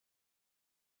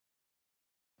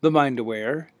The Mind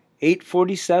Aware,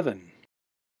 847.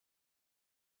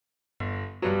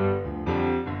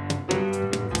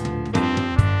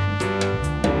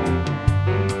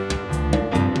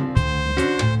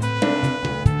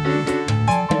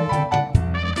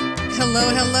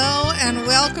 Hello, and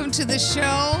welcome to the show.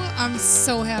 I'm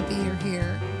so happy you're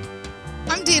here.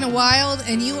 I'm Dana Wild,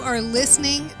 and you are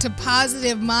listening to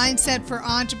Positive Mindset for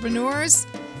Entrepreneurs.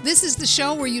 This is the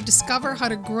show where you discover how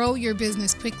to grow your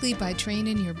business quickly by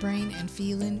training your brain and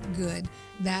feeling good.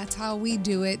 That's how we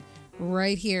do it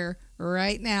right here,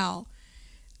 right now.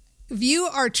 If you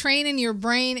are training your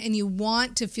brain and you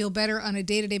want to feel better on a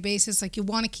day-to-day basis, like you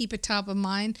want to keep it top of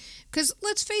mind, because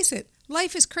let's face it,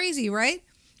 life is crazy, right?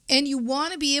 And you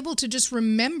want to be able to just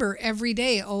remember every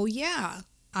day, oh yeah,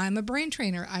 I'm a brain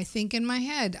trainer. I think in my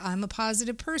head. I'm a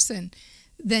positive person.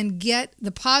 Then get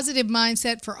the Positive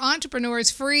Mindset for Entrepreneurs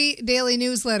free daily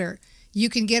newsletter. You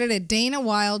can get it at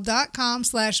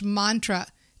danawild.com/mantra.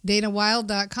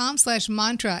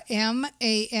 danawild.com/mantra.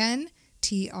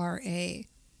 MANTRA.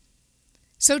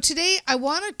 So today I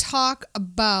want to talk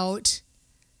about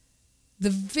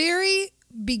the very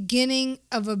beginning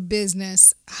of a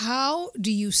business. How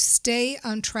do you stay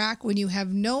on track when you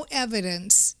have no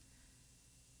evidence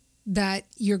that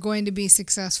you're going to be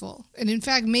successful? And in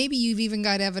fact, maybe you've even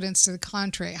got evidence to the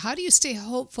contrary. How do you stay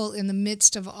hopeful in the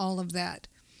midst of all of that?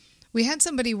 We had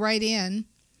somebody write in.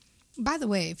 By the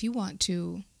way, if you want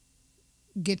to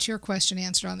get your question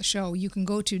answered on the show, you can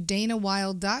go to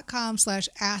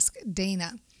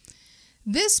danawild.com/askdana.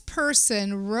 This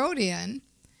person wrote in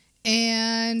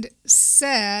and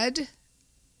said,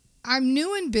 I'm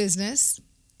new in business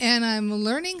and I'm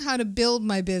learning how to build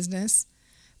my business,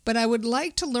 but I would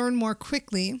like to learn more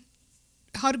quickly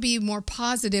how to be more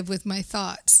positive with my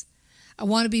thoughts. I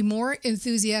want to be more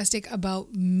enthusiastic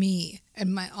about me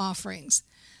and my offerings.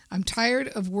 I'm tired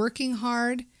of working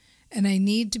hard and I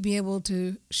need to be able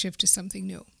to shift to something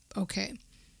new. Okay.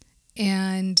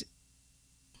 And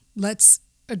let's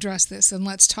address this and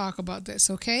let's talk about this,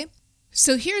 okay?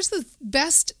 So here's the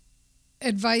best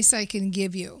advice I can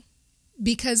give you,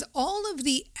 because all of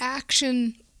the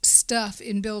action stuff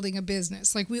in building a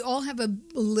business, like we all have a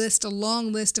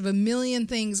long list of a million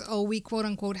things, we quote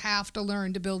unquote have to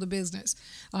learn to build a business.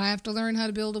 I have to learn how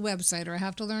to build a website, or I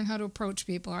have to learn how to approach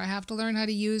people, or I have to learn how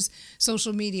to use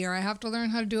social media, or I have to learn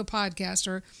how to do a podcast,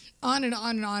 or on and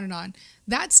on and on and on.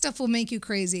 That stuff will make you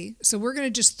crazy. So we're going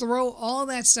to just throw all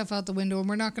that stuff out the window and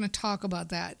we're not going to talk about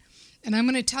that. And I'm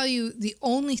going to tell you the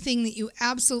only thing that you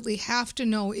absolutely have to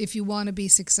know if you want to be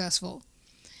successful.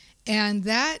 And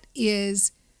that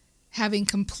is having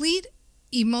complete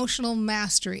emotional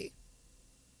mastery.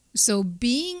 So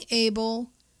being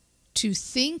able to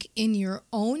think in your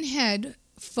own head,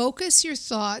 focus your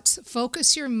thoughts,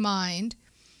 focus your mind,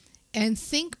 and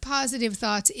think positive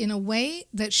thoughts in a way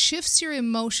that shifts your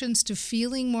emotions to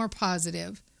feeling more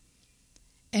positive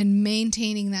and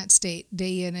maintaining that state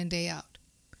day in and day out.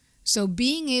 So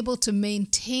being able to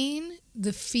maintain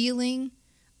the feeling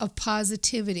of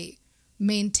positivity,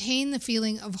 maintain the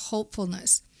feeling of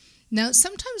hopefulness. Now,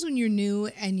 sometimes when you're new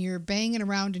and you're banging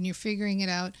around and you're figuring it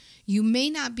out, you may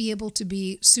not be able to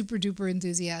be super duper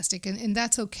enthusiastic, and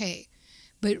that's okay.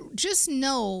 But just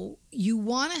know you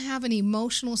want to have an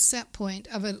emotional set point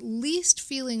of at least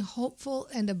feeling hopeful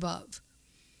and above.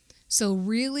 So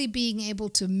really being able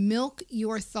to milk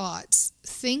your thoughts,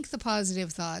 think the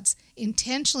positive thoughts,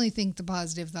 intentionally think the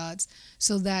positive thoughts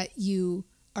so that you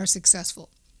are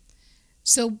successful.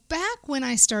 So back when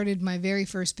I started my very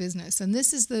first business, and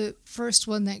this is the first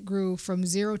one that grew from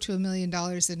 $0 to $1 million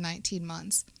in 19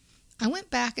 months, I went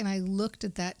back and I looked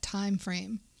at that time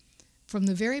frame from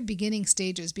the very beginning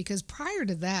stages, because prior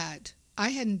to that, I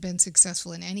hadn't been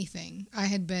successful in anything. I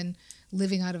had been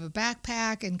living out of a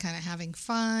backpack and kind of having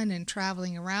fun and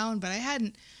traveling around, but I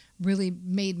hadn't really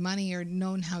made money or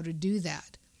known how to do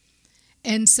that.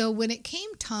 And so when it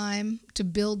came time to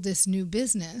build this new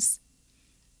business,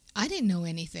 I didn't know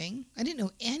anything. I didn't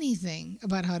know anything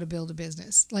about how to build a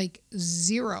business, like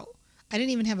zero. I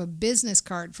didn't even have a business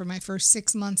card for my first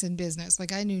 6 months in business.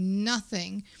 Like I knew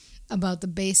nothing about the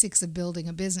basics of building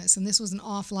a business. And this was an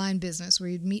offline business where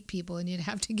you'd meet people and you'd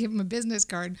have to give them a business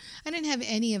card. I didn't have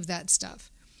any of that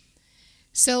stuff.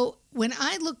 So when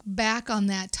I look back on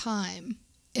that time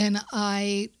and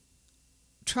I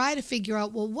try to figure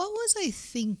out, well, what was I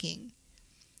thinking?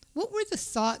 What were the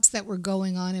thoughts that were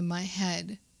going on in my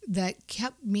head that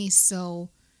kept me so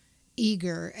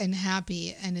eager and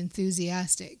happy and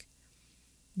enthusiastic?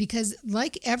 Because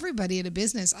like everybody in a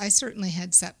business, I certainly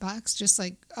had setbacks, just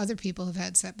like other people have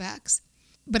had setbacks.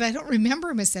 But I don't remember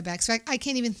them as setbacks. In fact, I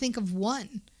can't even think of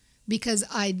one because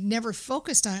I'd never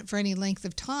focused on it for any length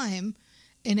of time.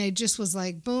 And it just was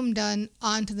like, boom, done,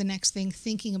 on to the next thing,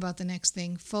 thinking about the next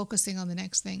thing, focusing on the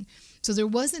next thing. So there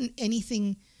wasn't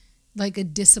anything like a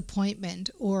disappointment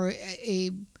or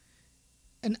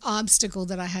an obstacle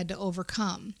that I had to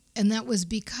overcome. And that was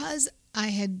because I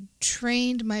had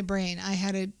trained my brain. I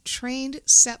had a trained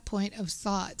set point of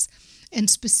thoughts. And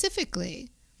specifically,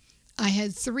 I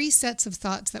had 3 sets of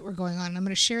thoughts that were going on. I'm going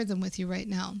to share them with you right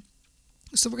now.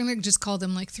 So we're going to just call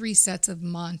them like 3 sets of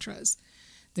mantras.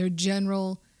 They're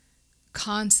general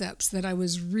concepts that I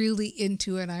was really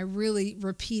into and I really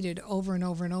repeated over and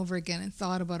over and over again and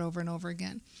thought about over and over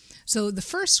again. So the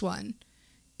first one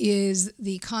is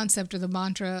the concept or the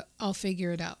mantra, I'll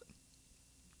figure it out.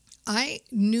 I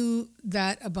knew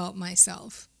that about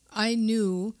myself. I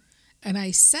knew, and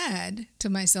I said to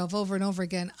myself over and over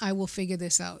again, I will figure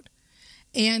this out.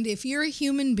 And if you're a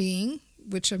human being,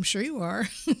 which I'm sure you are,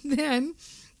 then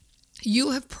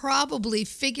you have probably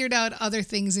figured out other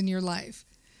things in your life.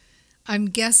 I'm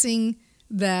guessing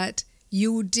that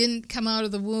you didn't come out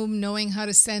of the womb knowing how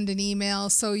to send an email,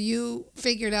 so you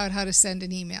figured out how to send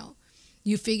an email.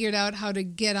 You figured out how to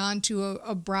get onto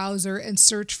a browser and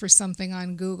search for something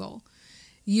on Google.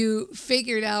 You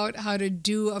figured out how to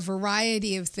do a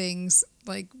variety of things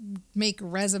like make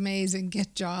resumes and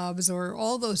get jobs or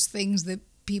all those things that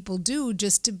people do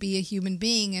just to be a human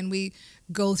being, and we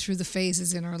go through the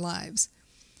phases in our lives.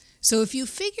 So if you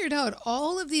figured out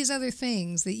all of these other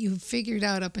things that you've figured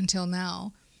out up until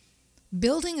now,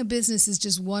 building a business is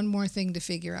just one more thing to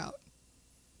figure out.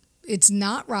 It's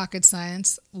not rocket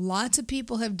science. Lots of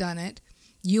people have done it.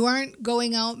 You aren't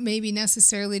going out maybe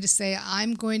necessarily to say,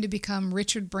 I'm going to become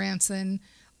Richard Branson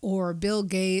or Bill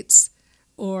Gates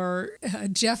or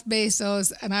Jeff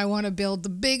Bezos, and I want to build the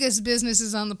biggest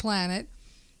businesses on the planet.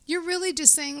 You're really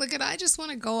just saying, look, I just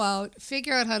want to go out,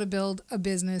 figure out how to build a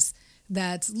business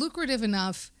that's lucrative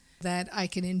enough that I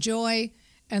can enjoy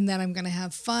and that I'm going to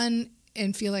have fun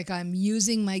and feel like I'm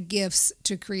using my gifts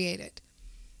to create it.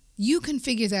 You can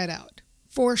figure that out.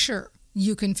 For sure,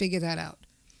 you can figure that out.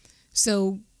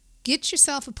 So get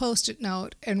yourself a Post-it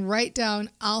note and write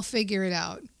down, I'll figure it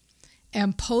out,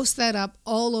 and post that up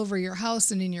all over your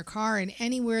house and in your car and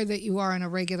anywhere that you are on a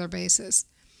regular basis.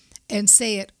 And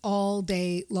say it all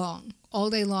day long, all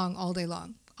day long, all day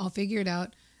long. I'll figure it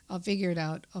out. I'll figure it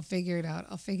out. I'll figure it out.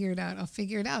 I'll figure it out. I'll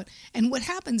figure it out. And what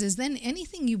happens is then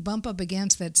anything you bump up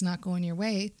against that's not going your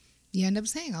way, you end up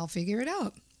saying, I'll figure it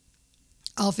out.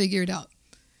 I'll figure it out.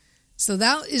 So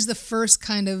that is the first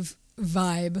kind of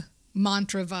vibe,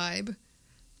 mantra vibe.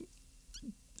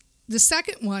 The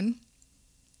second one,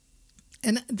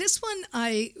 and this one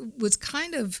I was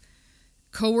kind of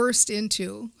coerced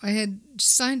into. I had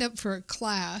signed up for a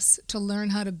class to learn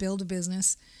how to build a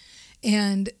business,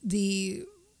 and the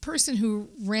person who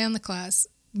ran the class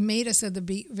made us at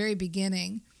the very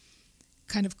beginning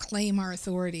kind of claim our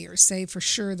authority or say for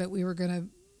sure that we were going to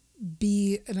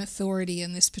be an authority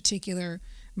in this particular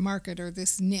market or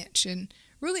this niche, and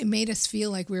really made us feel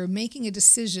like we were making a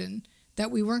decision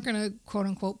that we weren't going to quote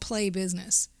unquote play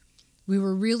business. We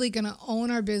were really going to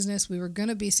own our business. We were going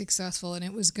to be successful, and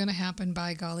it was going to happen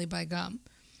by golly, by gum.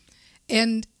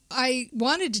 And I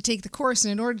wanted to take the course,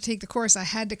 and in order to take the course, I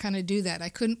had to kind of do that. I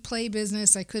couldn't play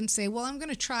business. I couldn't say, well, I'm going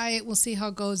to try it. We'll see how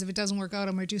it goes. If it doesn't work out,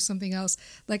 I'm going to do something else.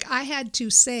 Like I had to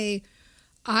say,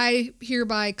 I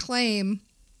hereby claim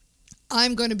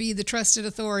I'm going to be the trusted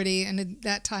authority. And at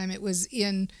that time, it was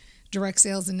in direct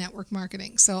sales and network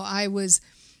marketing. So I was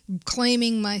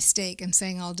claiming my stake and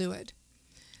saying, I'll do it.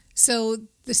 So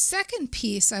the second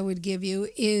piece I would give you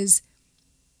is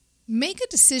make a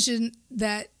decision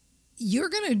that you're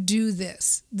going to do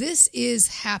this. This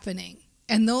is happening.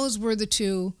 And those were the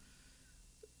 2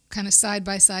 kind of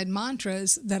side-by-side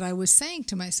mantras that I was saying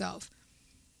to myself.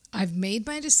 I've made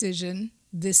my decision.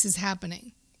 This is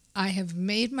happening. I have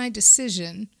made my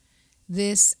decision.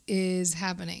 This is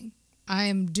happening. I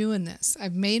am doing this.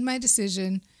 I've made my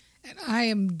decision, and I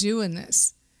am doing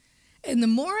this. And the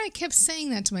more I kept saying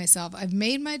that to myself, I've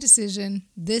made my decision.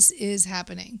 This is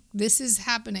happening. This is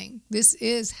happening. This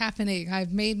is happening.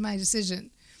 I've made my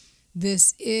decision.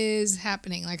 This is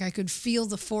happening. Like I could feel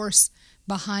the force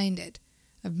behind it.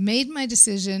 I've made my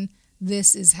decision.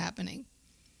 This is happening.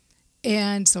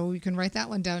 And so you can write that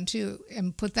one down too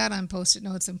and put that on Post-it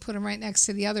notes and put them right next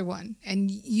to the other one and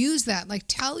use that. Like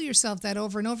tell yourself that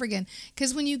over and over again.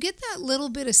 Because when you get that little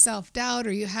bit of self-doubt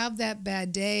or you have that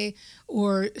bad day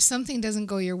or something doesn't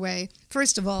go your way,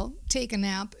 first of all, take a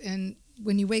nap, and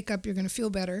when you wake up, you're going to feel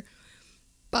better.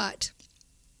 But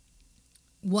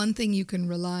one thing you can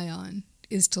rely on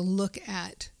is to look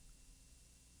at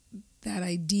that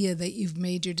idea that you've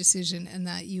made your decision and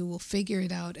that you will figure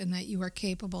it out and that you are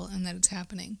capable and that it's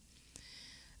happening.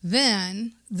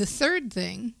 Then the third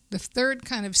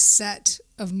kind of set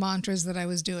of mantras that I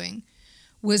was doing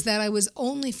was that I was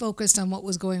only focused on what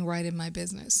was going right in my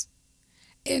business.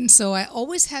 And so I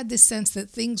always had this sense that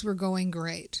things were going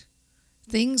great.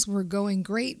 Things were going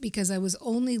great because I was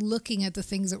only looking at the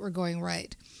things that were going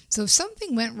right. So if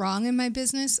something went wrong in my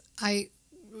business, I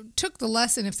took the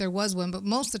lesson if there was one, but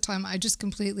most of the time I just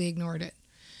completely ignored it.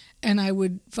 And I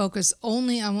would focus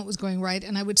only on what was going right.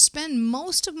 And I would spend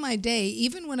most of my day,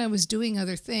 even when I was doing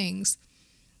other things,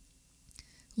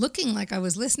 looking like I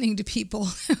was listening to people,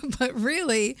 but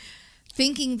really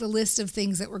thinking the list of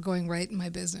things that were going right in my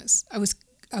business. I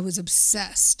was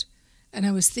obsessed. And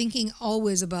I was thinking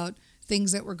always about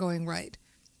things that were going right.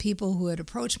 People who had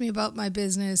approached me about my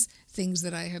business, things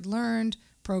that I had learned,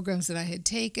 programs that I had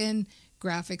taken,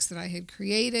 graphics that I had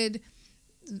created,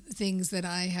 things that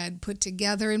I had put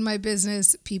together in my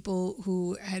business, people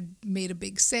who had made a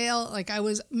big sale. Like I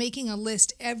was making a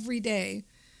list every day,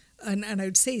 and I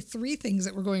would say 3 things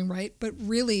that were going right, but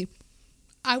really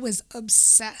I was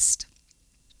obsessed,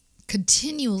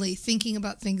 continually thinking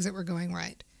about things that were going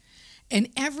right. And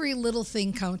every little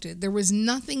thing counted. There was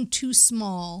nothing too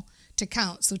small to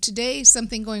count. So today,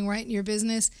 something going right in your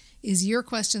business is your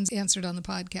questions answered on the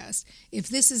podcast. If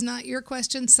this is not your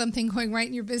question, something going right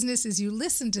in your business is you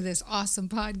listen to this awesome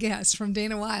podcast from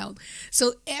Dana Wilde.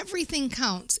 So everything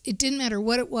counts. It didn't matter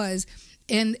what it was.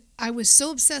 And I was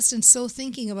so obsessed and so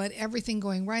thinking about everything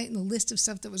going right and the list of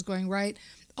stuff that was going right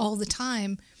all the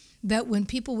time that when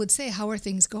people would say, how are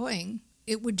things going?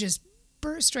 It would just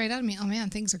burst right out of me. Oh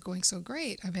man, things are going so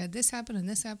great. I've had this happen and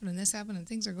this happen and this happen and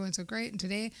things are going so great. And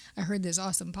today I heard this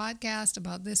awesome podcast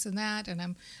about this and that and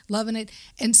I'm loving it.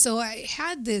 And so I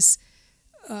had this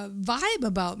vibe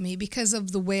about me because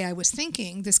of the way I was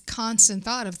thinking, this constant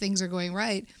thought of things are going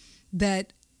right,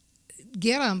 that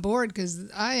get on board because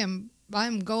I'm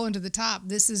going to the top.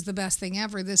 This is the best thing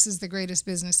ever. This is the greatest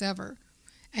business ever.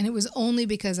 And it was only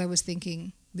because I was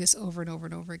thinking this over and over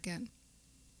and over again.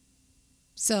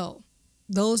 So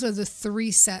those are the 3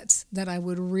 sets that I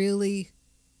would really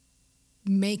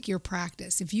make your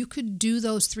practice. If you could do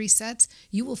those 3 sets,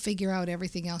 you will figure out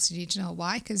everything else you need to know.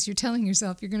 Why? Because you're telling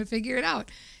yourself you're going to figure it out.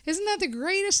 Isn't that the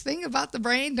greatest thing about the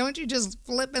brain? Don't you just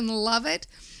flip and love it?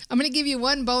 I'm going to give you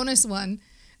one bonus one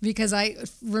because I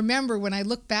remember when I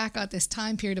look back at this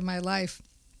time period of my life,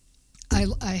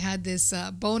 I had this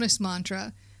bonus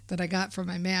mantra that I got from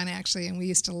my man actually, and we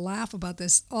used to laugh about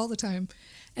this all the time.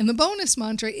 And the bonus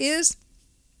mantra is,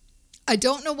 I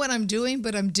don't know what I'm doing,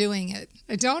 but I'm doing it.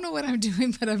 I don't know what I'm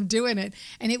doing, but I'm doing it.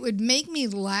 And it would make me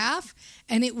laugh,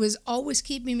 and it was always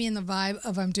keeping me in the vibe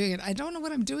of I'm doing it. I don't know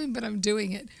what I'm doing, but I'm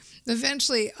doing it.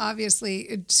 Eventually, obviously,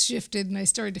 it shifted, and I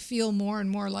started to feel more and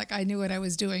more like I knew what I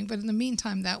was doing. But in the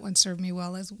meantime, that one served me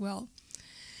well as well.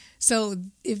 So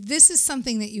if this is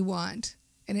something that you want,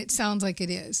 and it sounds like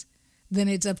it is, then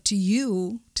it's up to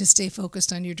you to stay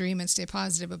focused on your dream and stay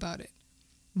positive about it.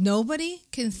 Nobody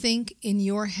can think in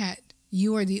your head.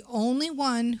 You are the only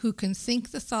one who can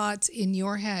think the thoughts in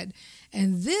your head.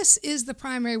 And this is the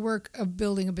primary work of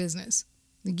building a business.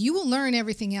 You will learn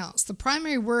everything else. The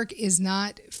primary work is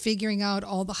not figuring out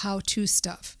all the how-to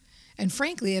stuff. And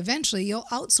frankly, eventually you'll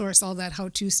outsource all that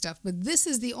how-to stuff. But this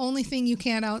is the only thing you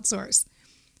can't outsource.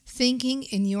 Thinking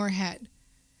in your head.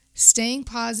 Staying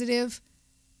positive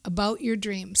about your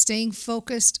dream. Staying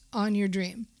focused on your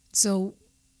dream. So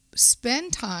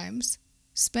spend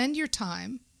your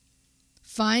time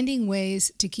finding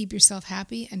ways to keep yourself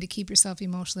happy and to keep yourself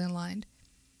emotionally aligned.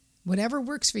 Whatever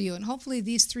works for you. And hopefully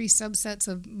these 3 subsets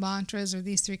of mantras or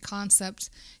these 3 concepts,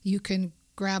 you can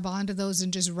grab onto those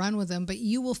and just run with them. But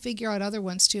you will figure out other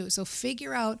ones too. So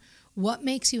figure out what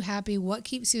makes you happy, what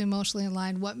keeps you emotionally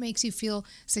aligned, what makes you feel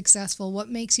successful, what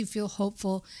makes you feel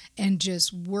hopeful, and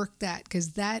just work that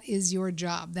because that is your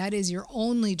job. That is your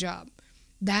only job.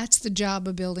 That's the job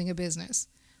of building a business.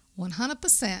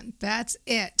 100%. That's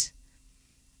it.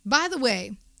 By the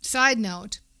way, side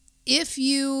note, if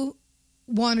you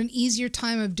want an easier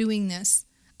time of doing this,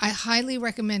 I highly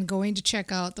recommend going to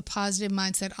check out the Positive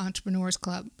Mindset Entrepreneurs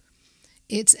Club.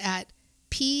 It's at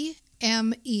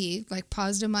PME, like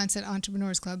Positive Mindset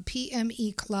Entrepreneurs Club,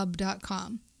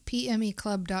 PMEclub.com,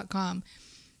 PMEclub.com.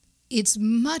 It's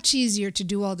much easier to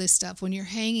do all this stuff when you're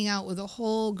hanging out with a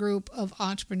whole group of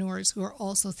entrepreneurs who are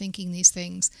also thinking these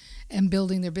things and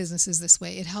building their businesses this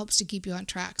way. It helps to keep you on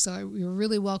track. So you're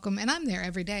really welcome. And I'm there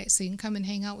every day. So you can come and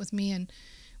hang out with me and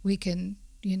we can,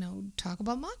 talk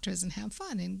about mantras and have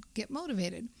fun and get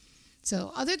motivated.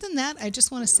 So other than that, I just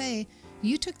want to say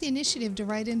you took the initiative to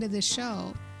write into this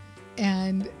show.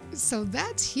 And so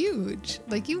that's huge.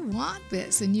 Like, you want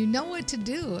this and you know what to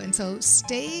do. And so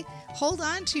hold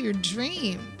on to your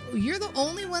dream. You're the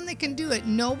only one that can do it.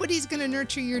 Nobody's going to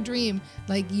nurture your dream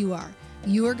like you are.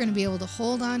 You are going to be able to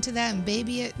hold on to that and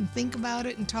baby it and think about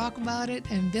it and talk about it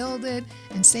and build it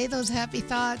and say those happy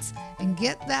thoughts and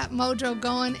get that mojo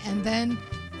going. And then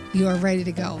you are ready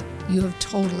to go. You have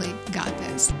totally got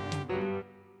this.